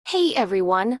Hey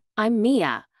everyone, I'm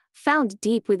Mia. Found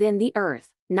deep within the earth,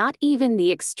 not even the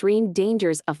extreme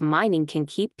dangers of mining can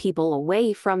keep people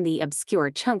away from the obscure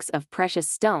chunks of precious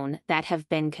stone that have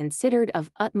been considered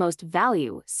of utmost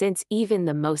value since even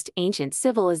the most ancient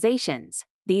civilizations.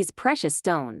 These precious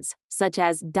stones, such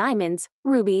as diamonds,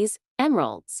 rubies,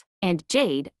 emeralds, and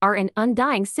jade, are an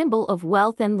undying symbol of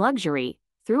wealth and luxury.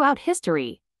 Throughout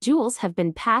history, jewels have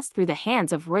been passed through the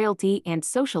hands of royalty and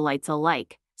socialites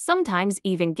alike, sometimes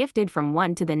even gifted from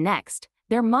one to the next.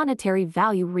 Their monetary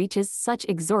value reaches such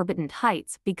exorbitant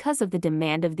heights because of the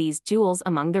demand of these jewels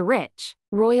among the rich,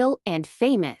 royal, and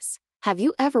famous. Have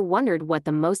you ever wondered what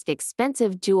the most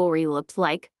expensive jewelry looked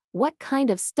like? What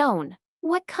kind of stone?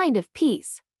 What kind of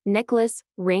piece? Necklace,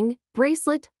 ring,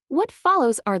 bracelet? What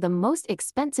follows are the most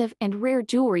expensive and rare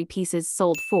jewelry pieces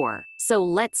sold for. So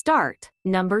let's start.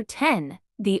 Number 10.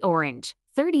 The orange.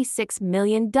 $36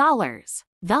 million.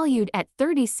 Valued at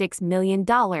 $36 million,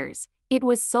 it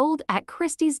was sold at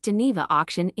Christie's Geneva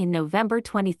auction in November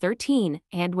 2013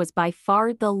 and was by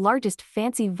far the largest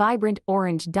fancy vibrant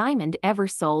orange diamond ever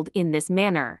sold in this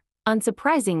manner.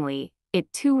 Unsurprisingly,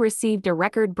 it too received a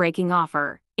record-breaking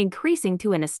offer, increasing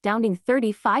to an astounding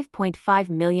 $35.5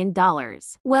 million,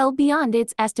 well beyond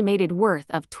its estimated worth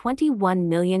of $21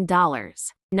 million.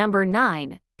 Number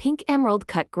 9. Pink Emerald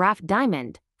Cut Graph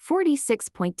Diamond,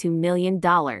 $46.2 million.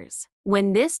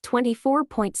 When this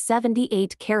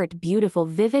 24.78-carat beautiful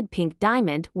vivid pink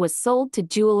diamond was sold to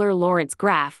jeweler Lawrence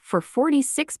Graff for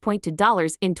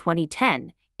 $46.2 in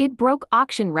 2010, it broke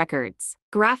auction records.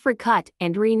 Graff recut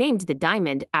and renamed the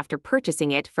diamond after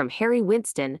purchasing it from Harry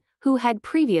Winston, who had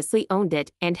previously owned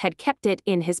it and had kept it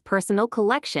in his personal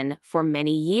collection for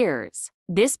many years.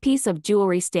 This piece of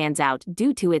jewelry stands out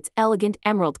due to its elegant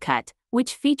emerald cut,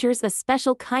 which features a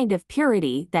special kind of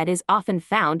purity that is often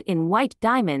found in white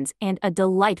diamonds and a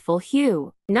delightful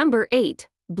hue. Number 8.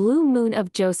 Blue Moon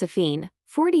of Josephine,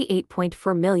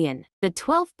 $48.4 million. The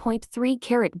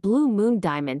 12.3-carat Blue Moon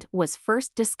diamond was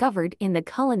first discovered in the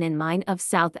Cullinan mine of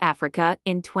South Africa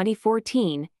in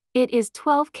 2014. It is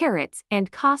 12 carats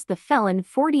and cost the felon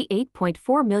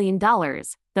 $48.4 million,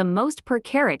 the most per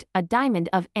carat a diamond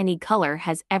of any color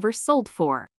has ever sold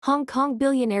for. Hong Kong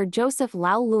billionaire Joseph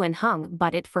Lau Luan Hung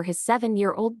bought it for his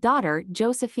 7-year-old daughter,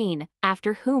 Josephine,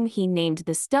 after whom he named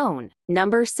the stone.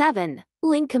 Number 7.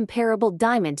 Incomparable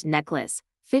Diamond Necklace,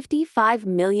 $55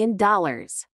 million.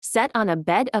 Set on a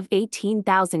bed of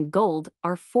 18,000 gold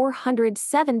are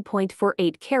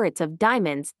 407.48 carats of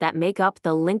diamonds that make up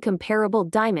the incomparable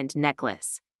diamond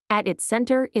necklace. At its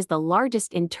center is the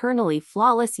largest internally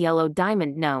flawless yellow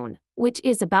diamond known, which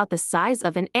is about the size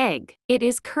of an egg. It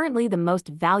is currently the most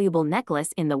valuable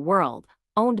necklace in the world,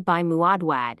 owned by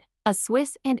Muadwad, a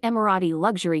Swiss and Emirati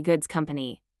luxury goods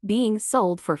company, being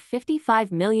sold for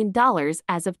 $55 million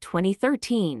as of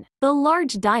 2013. The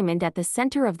large diamond at the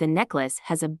center of the necklace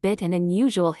has a bit an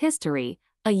unusual history.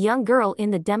 A young girl in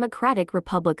the Democratic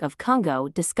Republic of Congo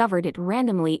discovered it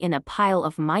randomly in a pile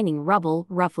of mining rubble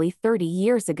roughly 30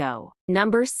 years ago.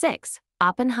 Number 6.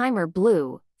 Oppenheimer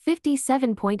Blue,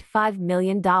 $57.5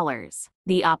 million.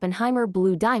 The Oppenheimer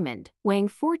Blue diamond, weighing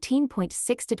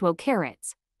 14.6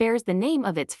 carats, bears the name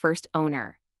of its first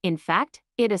owner. In fact,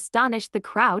 it astonished the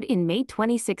crowd in May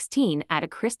 2016 at a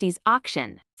Christie's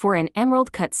auction. For an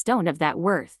emerald-cut stone of that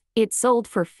worth, it sold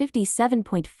for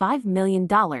 $57.5 million,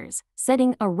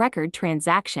 setting a record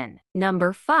transaction.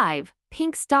 Number 5.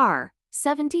 Pink Star,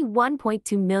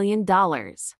 $71.2 million.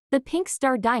 The Pink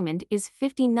Star diamond is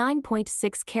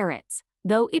 59.6 carats,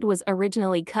 though it was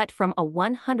originally cut from a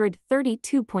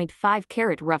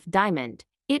 132.5-carat rough diamond.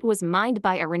 It was mined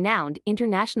by a renowned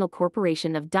international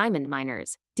corporation of diamond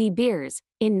miners, De Beers,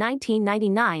 in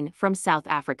 1999 from South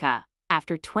Africa.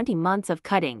 After 20 months of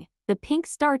cutting, the Pink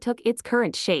Star took its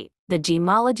current shape. The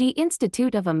Gemology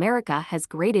Institute of America has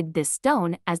graded this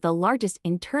stone as the largest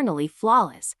internally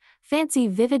flawless, fancy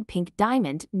vivid pink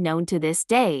diamond known to this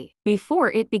day.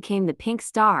 Before it became the Pink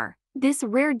Star, this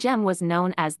rare gem was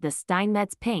known as the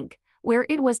Steinmetz Pink, where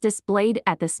it was displayed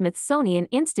at the Smithsonian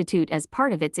Institute as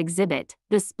part of its exhibit,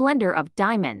 The Splendor of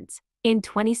Diamonds. In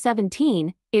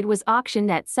 2017, it was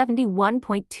auctioned at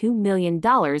 $71.2 million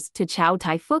to Chow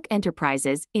Tai Fook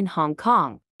Enterprises in Hong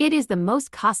Kong. It is the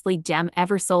most costly gem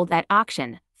ever sold at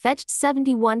auction, fetched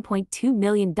 $71.2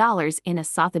 million in a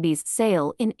Sotheby's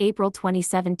sale in April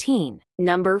 2017.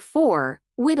 Number 4.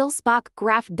 Wittelsbach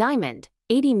Graph Diamond,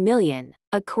 $80 million.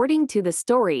 According to the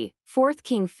story, 4th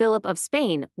King Philip of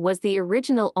Spain was the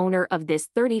original owner of this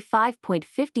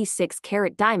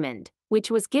 35.56-carat diamond, which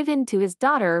was given to his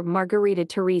daughter Margarita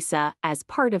Theresa as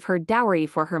part of her dowry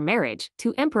for her marriage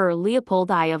to Emperor Leopold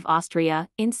I of Austria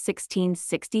in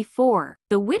 1664.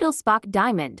 The Wittelsbach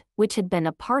diamond, which had been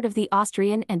a part of the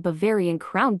Austrian and Bavarian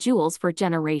crown jewels for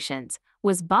generations,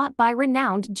 was bought by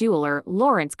renowned jeweler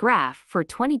Lawrence Graf for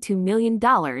 $22 million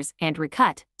and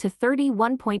recut to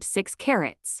 31.6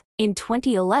 carats. In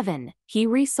 2011, he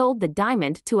resold the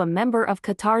diamond to a member of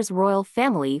Qatar's royal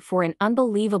family for an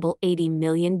unbelievable $80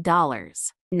 million.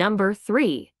 Number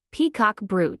 3. Peacock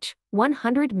Brooch,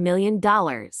 $100 million.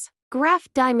 Graf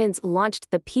Diamonds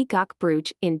launched the Peacock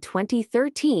Brooch in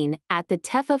 2013 at the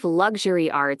TEFF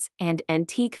Luxury Arts and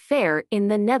Antique Fair in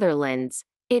the Netherlands.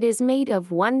 It is made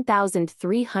of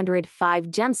 1,305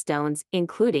 gemstones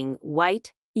including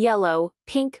white, yellow,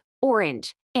 pink,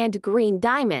 orange, and green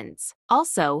diamonds.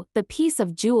 Also, the piece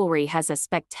of jewelry has a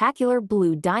spectacular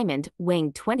blue diamond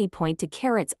weighing 20.2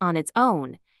 carats on its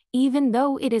own. Even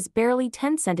though it is barely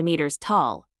 10 centimeters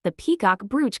tall, the Peacock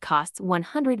Brooch costs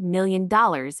 $100 million,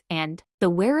 and the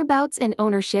whereabouts and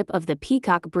ownership of the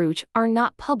Peacock Brooch are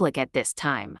not public at this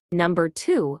time. Number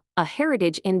 2. A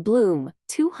Heritage in Bloom,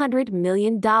 $200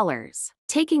 million.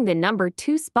 Taking the number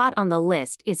 2 spot on the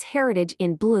list is Heritage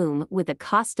in Bloom with a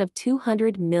cost of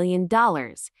 $200 million.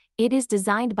 It is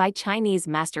designed by Chinese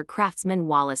master craftsman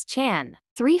Wallace Chan.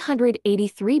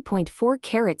 383.4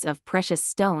 carats of precious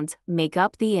stones make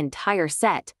up the entire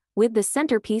set, with the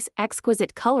centerpiece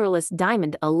exquisite colorless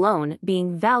diamond alone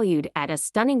being valued at a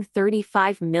stunning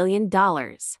 $35 million.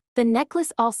 The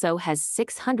necklace also has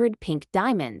 600 pink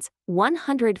diamonds,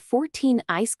 114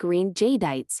 ice green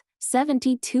jadeite,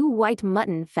 72 white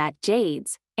mutton fat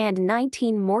jades, and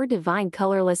 19 more divine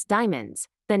colorless diamonds.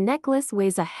 The necklace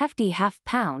weighs a hefty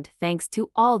half-pound thanks to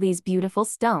all these beautiful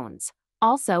stones.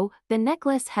 Also, the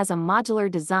necklace has a modular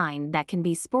design that can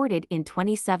be sported in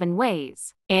 27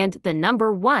 ways. And the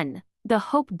number 1, the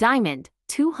Hope Diamond,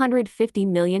 $250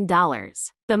 million.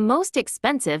 The most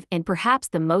expensive and perhaps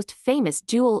the most famous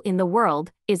jewel in the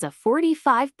world is a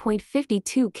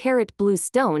 45.52 carat blue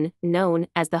stone known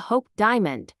as the Hope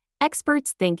Diamond.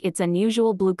 Experts think its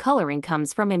unusual blue coloring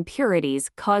comes from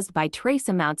impurities caused by trace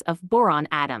amounts of boron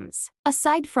atoms.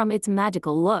 Aside from its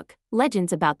magical look,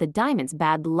 legends about the diamond's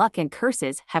bad luck and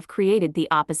curses have created the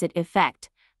opposite effect,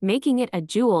 making it a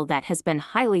jewel that has been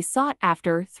highly sought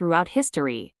after throughout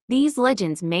history. These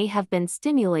legends may have been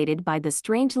stimulated by the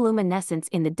strange luminescence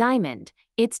in the diamond.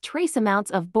 Its trace amounts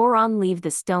of boron leave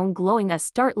the stone glowing a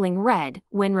startling red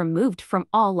when removed from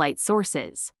all light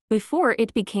sources. Before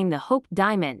it became the Hope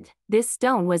Diamond, this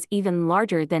stone was even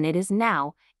larger than it is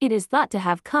now. It is thought to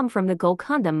have come from the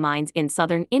Golconda mines in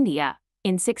southern India.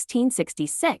 In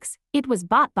 1666, it was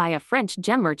bought by a French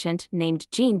gem merchant named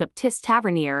Jean-Baptiste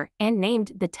Tavernier and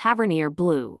named the Tavernier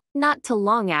Blue. Not too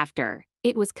long after,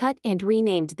 it was cut and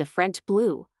renamed the French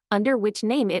Blue, under which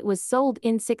name it was sold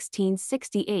in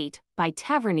 1668 by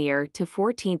Tavernier to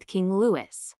 14th King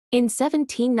Louis. In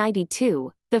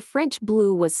 1792, the French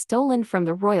blue was stolen from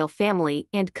the royal family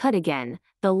and cut again.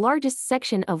 The largest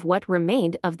section of what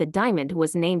remained of the diamond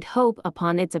was named Hope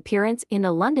upon its appearance in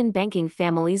a London banking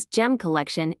family's gem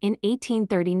collection in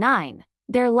 1839.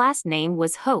 Their last name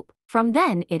was Hope. From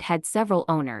then it had several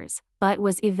owners, but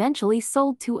was eventually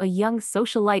sold to a young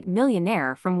socialite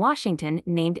millionaire from Washington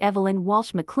named Evelyn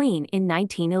Walsh McLean in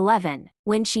 1911.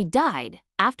 When she died,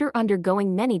 after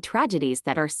undergoing many tragedies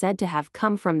that are said to have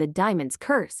come from the diamond's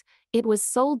curse, it was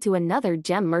sold to another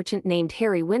gem merchant named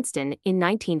Harry Winston in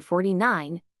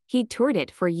 1949. He toured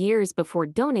it for years before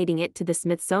donating it to the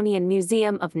Smithsonian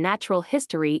Museum of Natural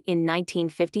History in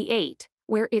 1958,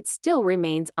 where it still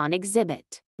remains on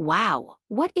exhibit. Wow!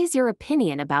 What is your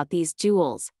opinion about these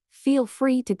jewels? Feel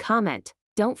free to comment.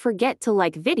 Don't forget to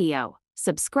like video,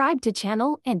 subscribe to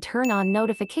channel and turn on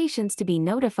notifications to be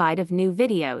notified of new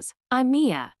videos. I'm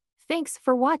Mia. Thanks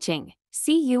for watching.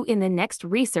 See you in the next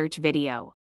research video.